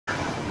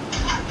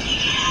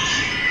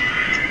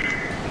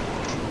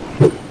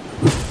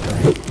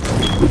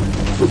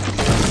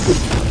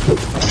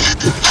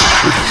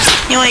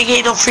You ain't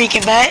get no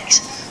freaking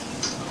backs.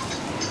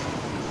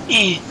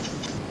 Yeah.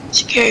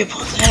 Scary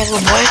pussy ass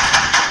little boy.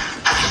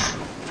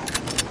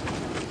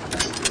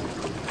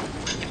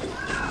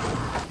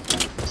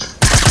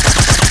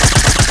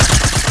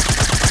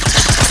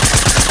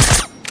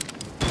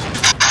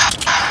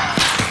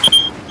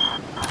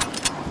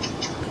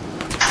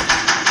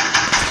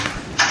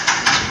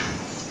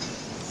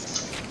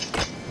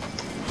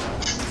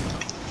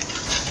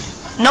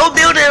 No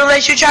building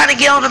unless you're trying to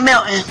get on the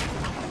mountain.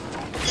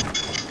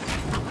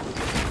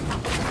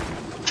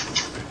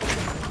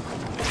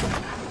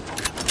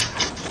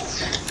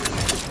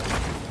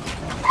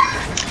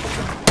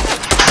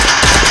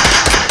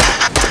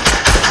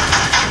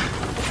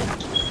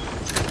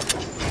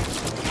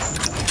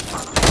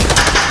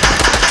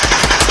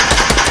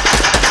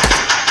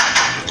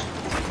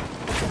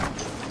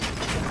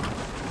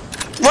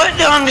 What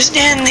the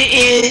understanding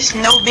is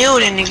no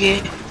building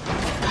again.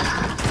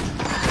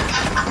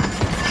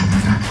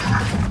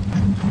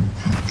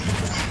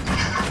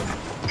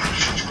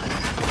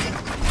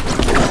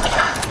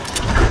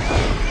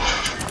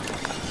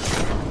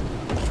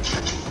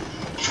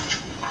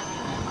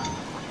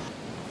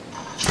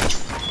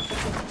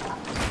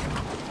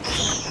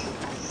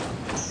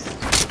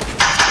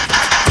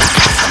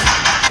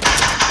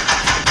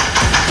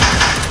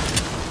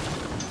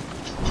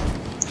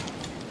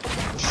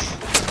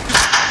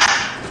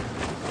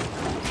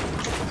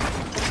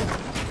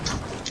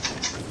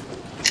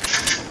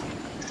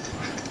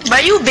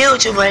 But you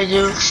built it, my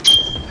dude.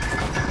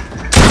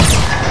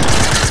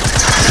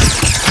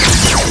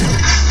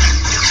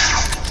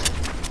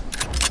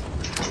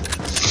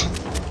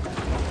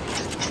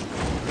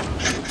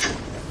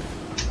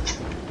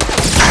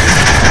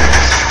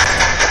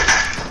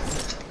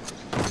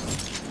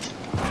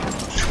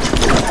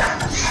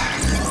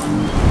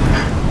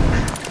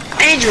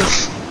 Angel.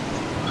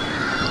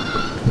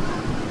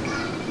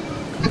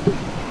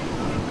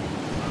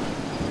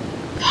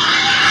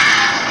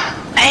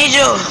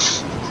 Angel.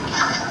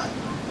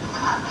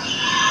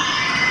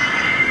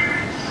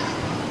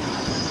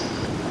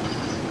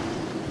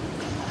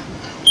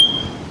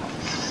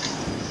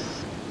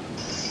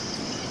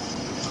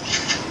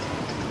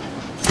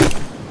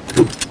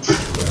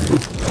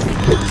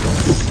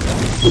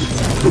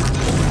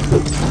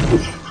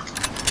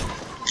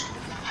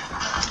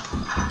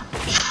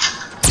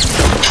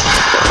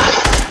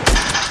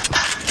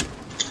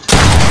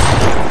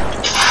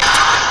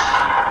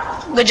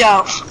 Good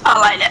job. I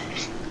like that.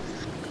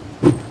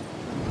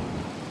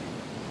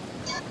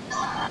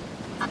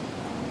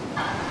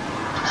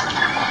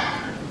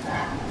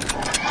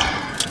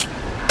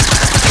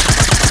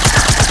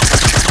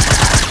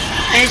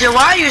 Angel,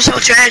 why are you so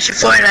trash at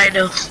Fortnite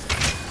though?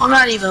 I'm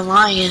not even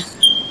lying.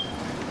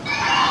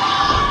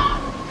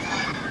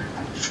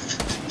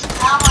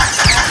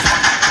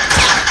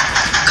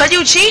 Cause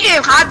you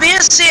cheating. I've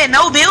been saying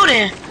no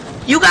building.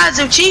 You guys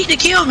have cheated to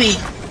kill me.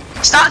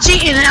 Stop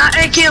cheating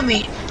and kill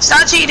me.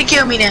 Stop cheating to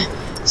kill me then.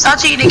 Stop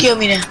cheating to kill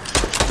me then.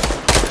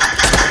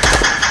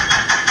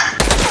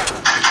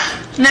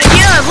 Now,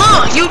 yeah,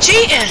 look, you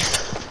cheating.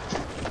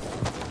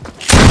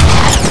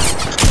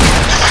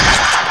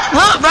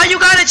 Look, bro, you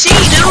gotta cheat,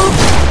 dude.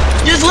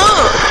 Just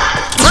look.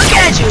 Look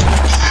at you.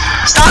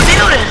 Stop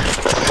building.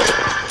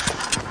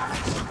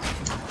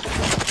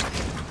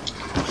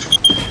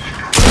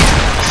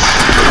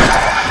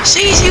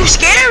 See, you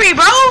scary,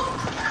 bro.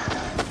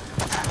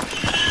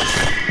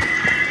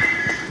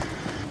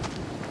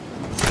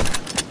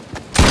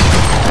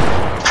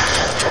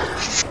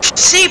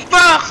 See,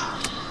 bro,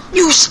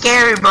 you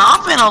scary, bro. I'm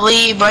finna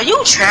leave, bro.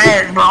 You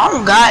trash, bro.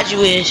 Oh God, you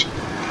is.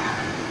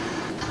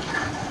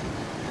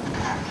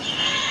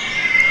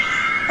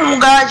 Oh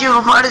God, you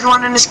the hardest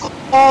one in the school,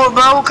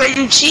 bro, cause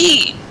you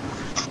cheat.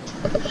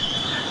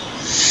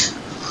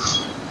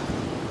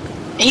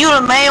 And you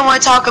the main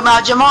one talking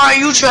about Jamar,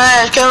 you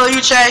trash, Kelly,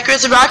 you trash,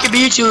 Christopher, I can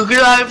beat you,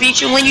 girl, I can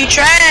beat you. When you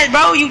trash,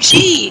 bro, you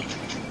cheat.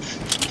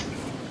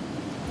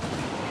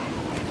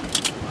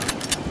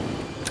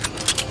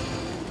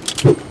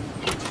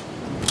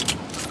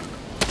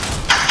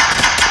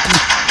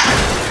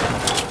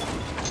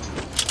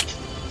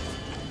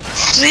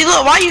 See,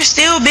 look, why you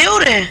still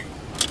building?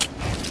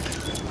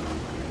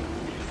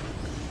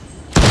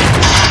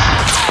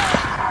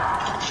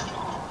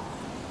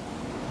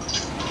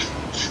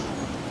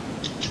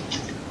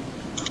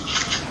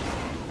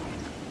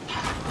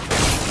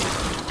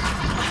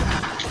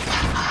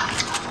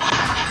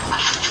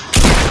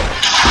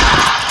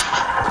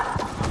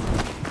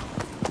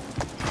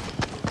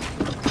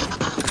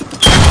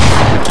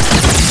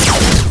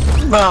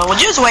 Bro, well,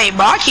 just wait,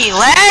 bro. I keep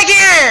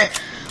lagging.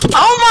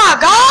 Oh my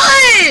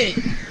God.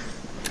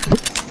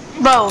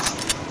 Bro,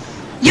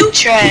 you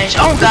trash.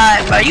 Oh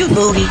God, bro, you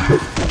booty.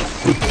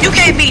 You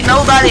can't beat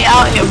nobody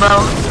out here,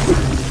 bro.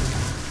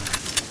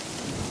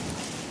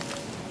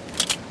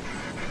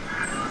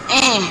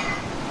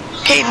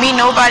 Can't beat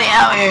nobody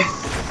out here.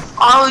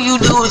 All you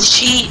do is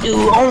cheat, dude.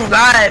 Oh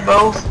God,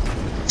 bro.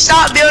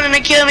 Stop building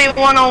to kill me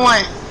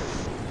one-on-one.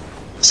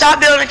 Stop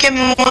building to kill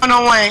me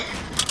one-on-one.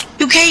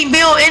 You can't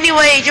build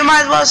anyway. You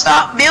might as well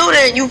stop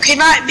building. You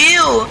cannot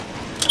build.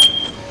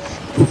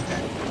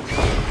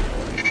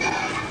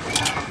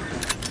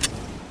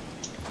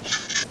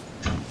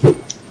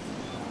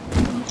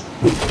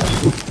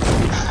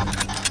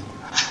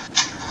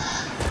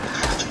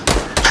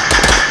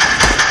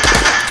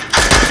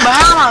 But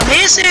how am I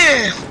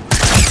missing?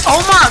 Oh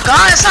my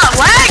god, it's not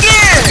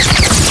lagging.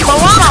 But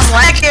why am I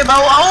lagging, bro?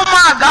 Oh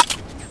my god.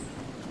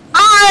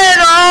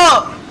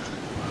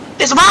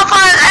 It's my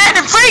fault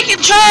acting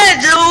freaking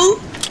trash, dude.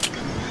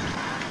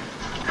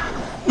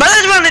 But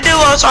let's run the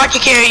duo so I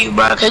can carry you,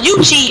 bro. Cause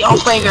you cheat on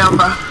playground,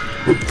 bro.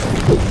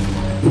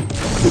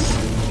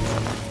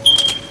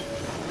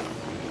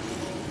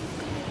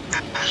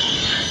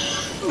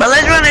 But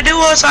let's run the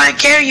duo so I can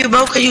carry you,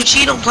 bro. Cause you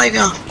cheat on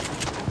playground.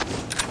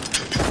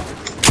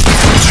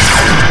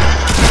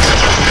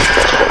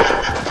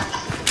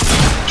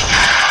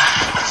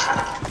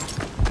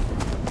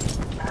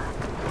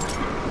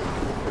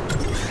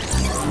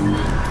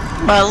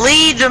 But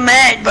leave the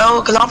match,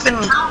 bro, cause I'm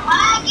finna.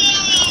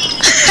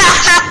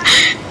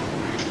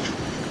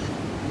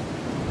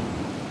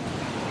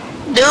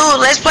 Dude,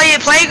 let's play at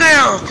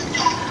playground.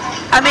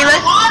 I mean,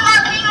 let's.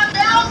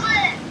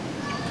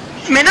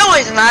 Man, no,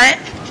 it's not.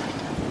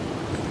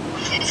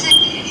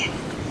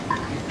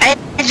 Hey,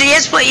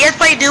 let's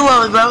play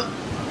duos, bro.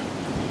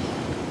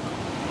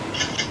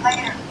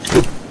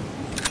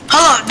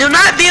 Hold on, do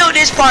not build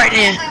this part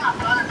then.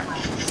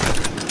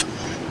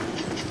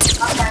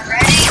 Okay,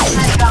 ready?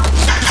 Let's go.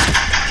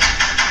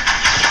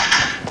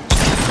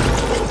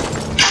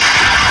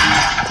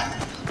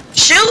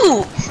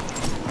 Shoot!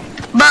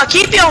 Bro,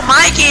 keep your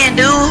mic in,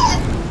 dude.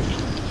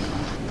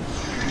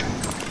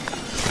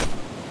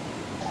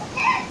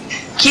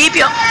 Keep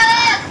your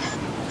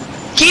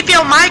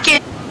mic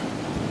in.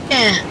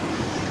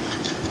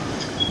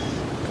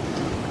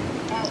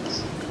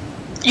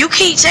 You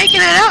keep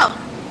taking it out.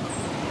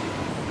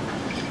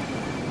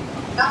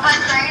 Don't play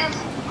creative?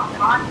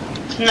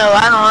 No,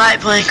 I don't like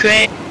playing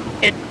creative.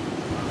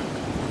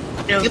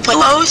 You play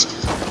those?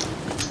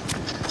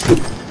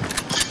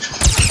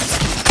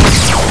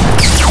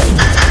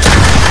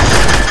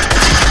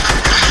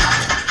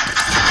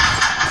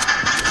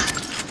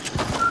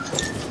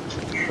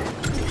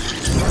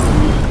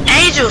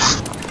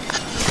 Angels.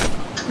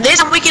 This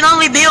time we can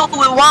only build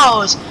with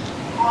walls.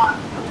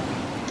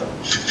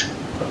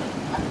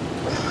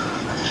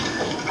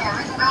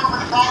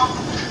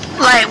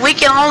 Like, we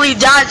can only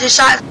dodge the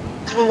shots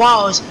with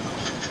walls.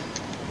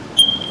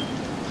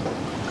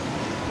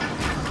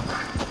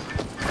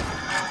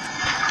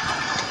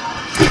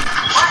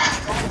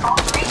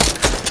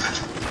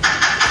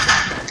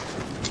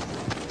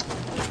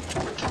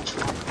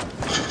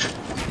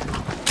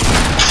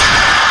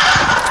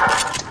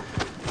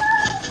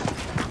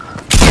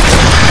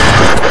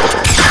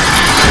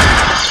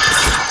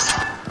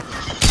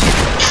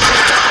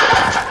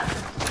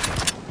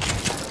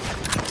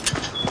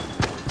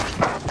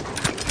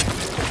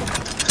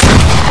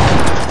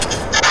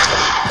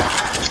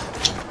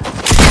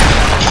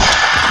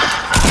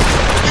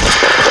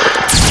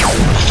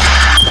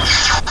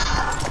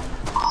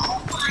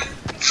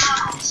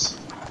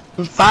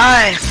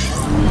 Five.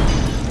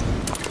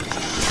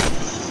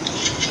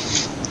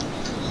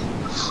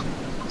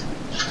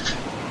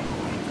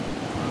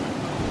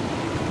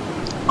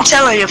 I'm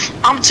telling you,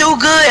 I'm too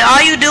good.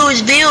 All you do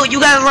is build. You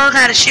gotta learn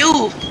how to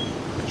shoot.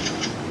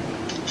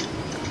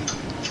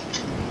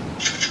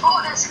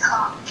 Oh, that's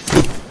calm.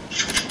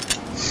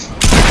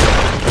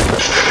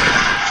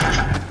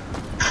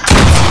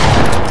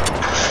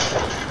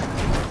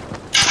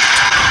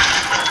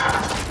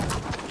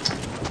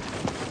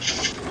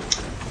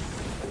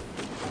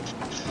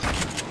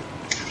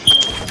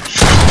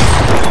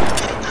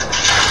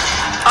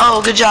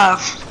 Oh, good job.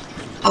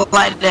 I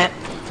like that.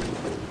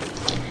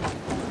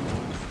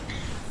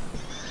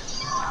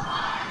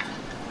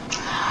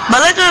 But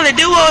let's do the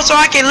duo so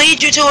I can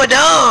lead you to a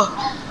dub.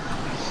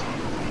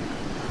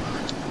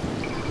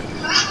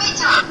 Lead me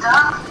to a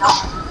dub? No.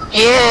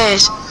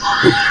 Yes.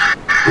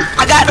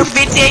 I got the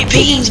 58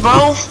 pings,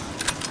 bro.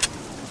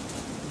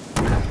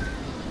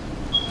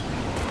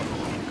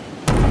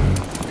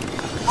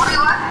 What do you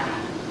want?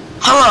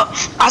 Hold up.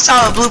 I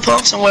saw a blue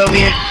pump somewhere over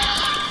here.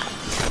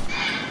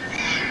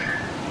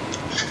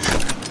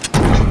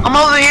 I'm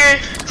over here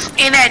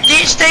in that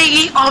ditch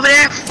thingy over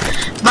there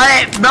by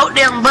that broke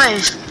down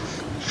bus.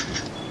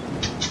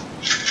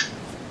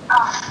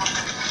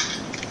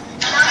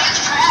 Can we use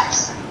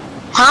traps?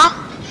 Huh?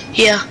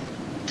 Yeah.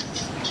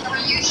 Can we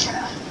use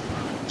traps?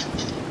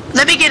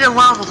 Let me get a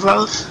llama,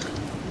 bro.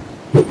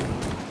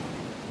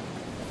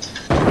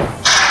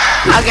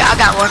 I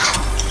got one.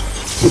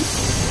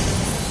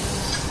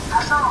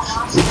 I saw a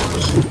monster.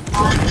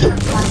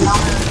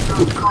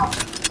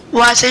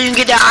 Why, so you can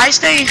get that ice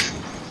thing?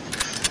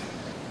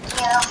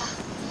 Yeah.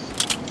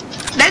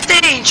 That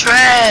thing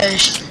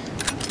trash.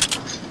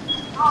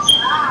 Oh, it's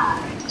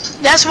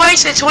not. That's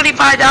wasted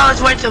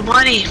 $25 worth of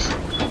money.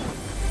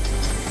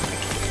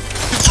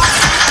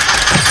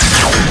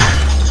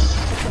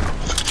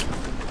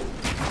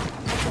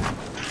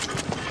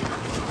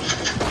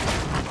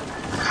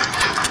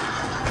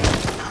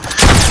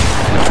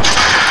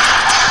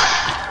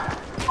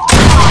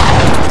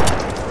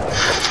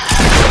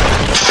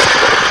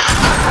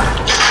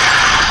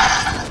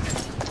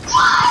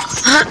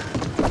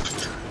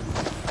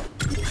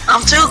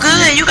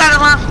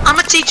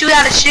 teach you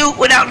how to shoot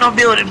without no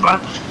building, bro.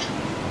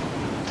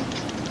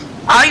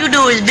 All you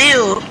do is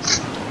build.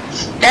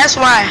 That's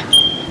why.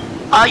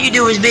 All you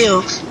do is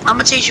build. I'm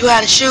gonna teach you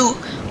how to shoot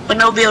with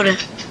no building.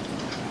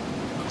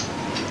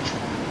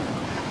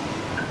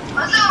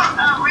 Let's do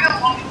a real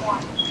 1v1.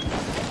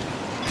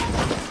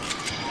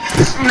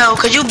 No,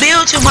 cause you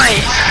build too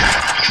much.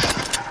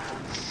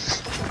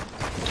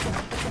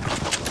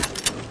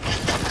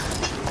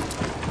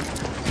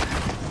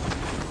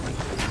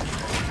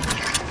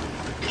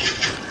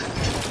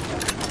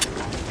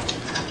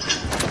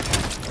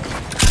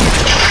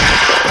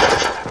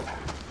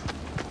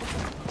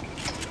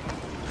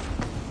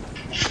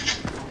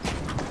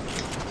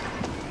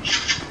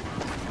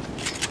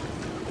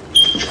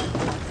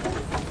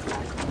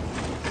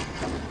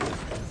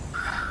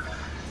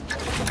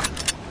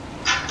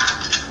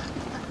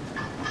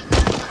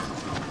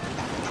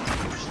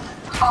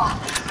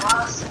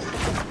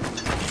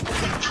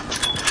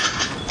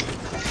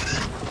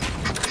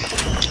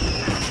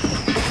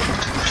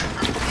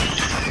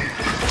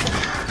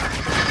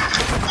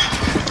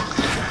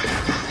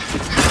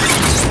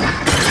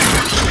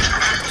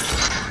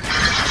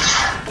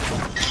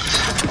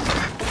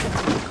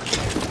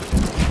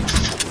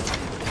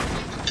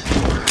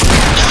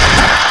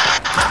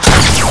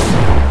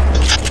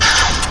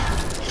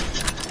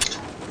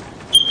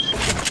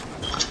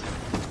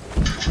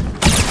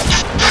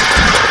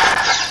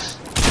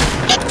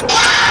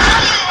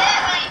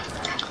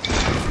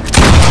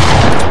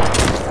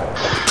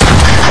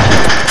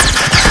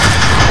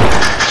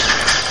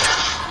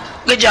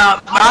 Good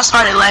job, but I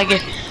started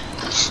lagging.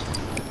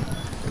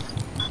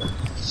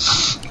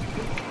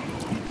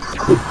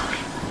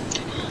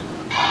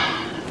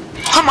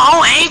 Come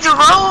on, Angel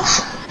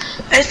Rose.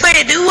 Let's play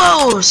the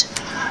duos.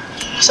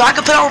 So I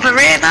can put on the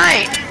red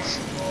night.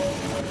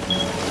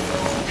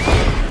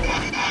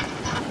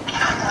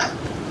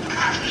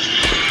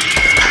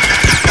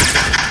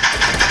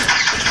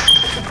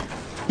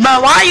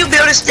 But why are you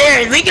building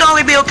stairs? We can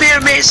only build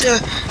pyramids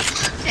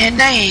and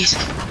things.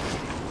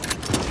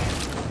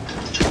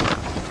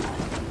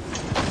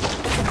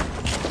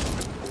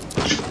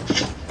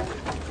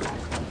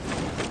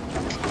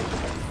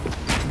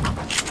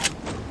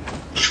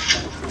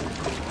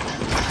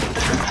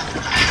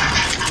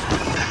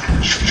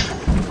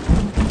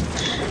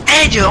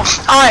 Angel,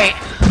 alright,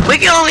 we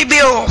can only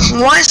build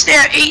one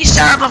stair each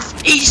time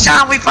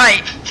we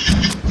fight.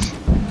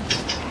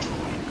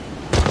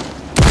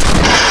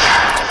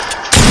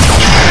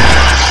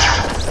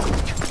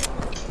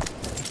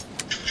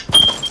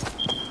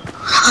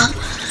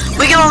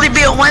 We can only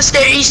build one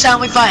stair each time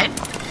we fight.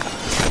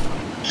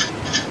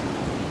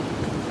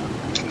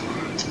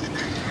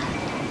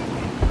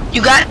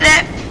 You got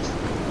that?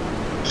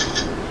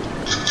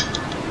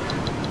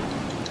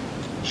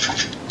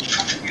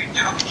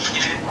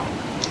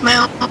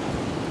 Man,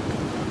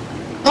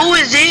 who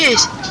is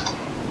this?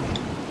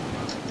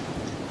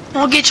 I'm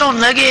gonna get your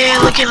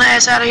nugget looking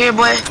ass out of here,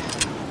 boy.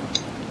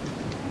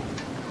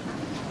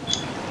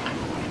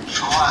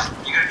 What?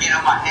 You gonna get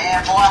on my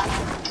head, boy?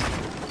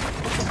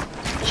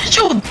 Shut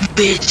your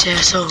bitch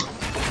ass up.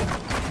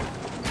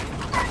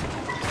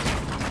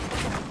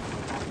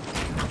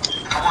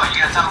 Come on, you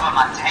gonna talk about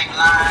my tape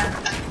line?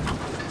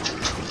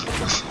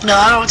 No,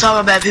 I don't talk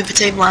about people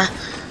tape line.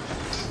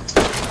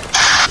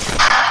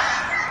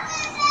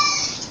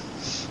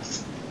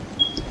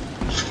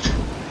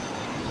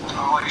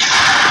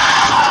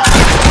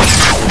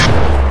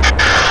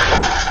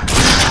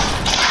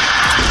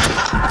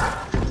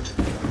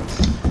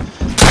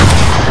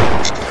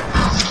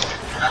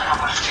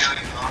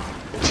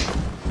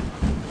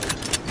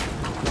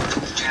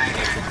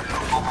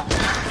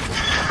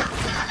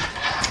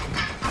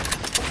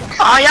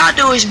 All y'all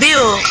do is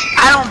build.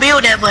 I don't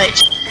build that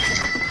much.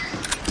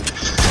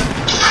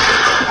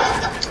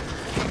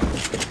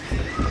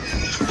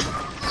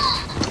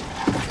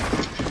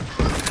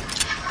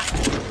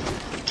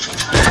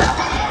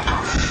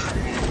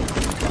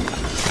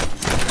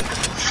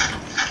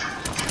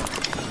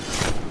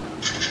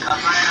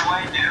 Come right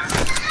away, dude.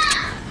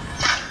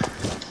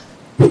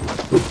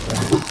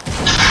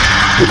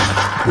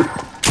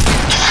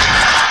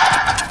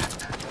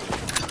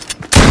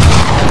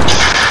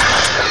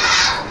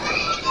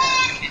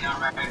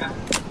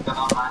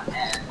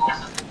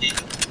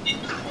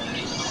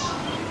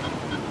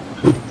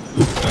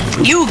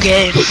 You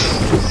gay.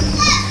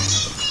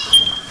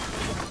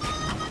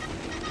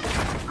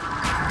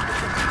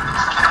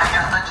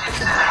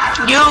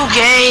 You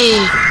gay.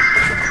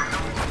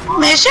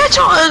 Man, shut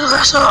your ugly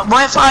ass up,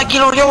 boy. If I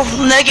get on your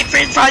nugget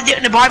french fry dip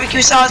in the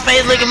barbecue sauce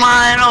face, look at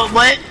mine, oh,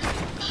 boy.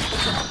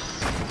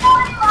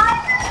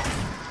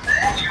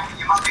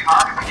 You must be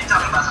hungry when you're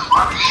talking about some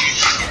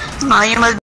barbecue. Nah, you must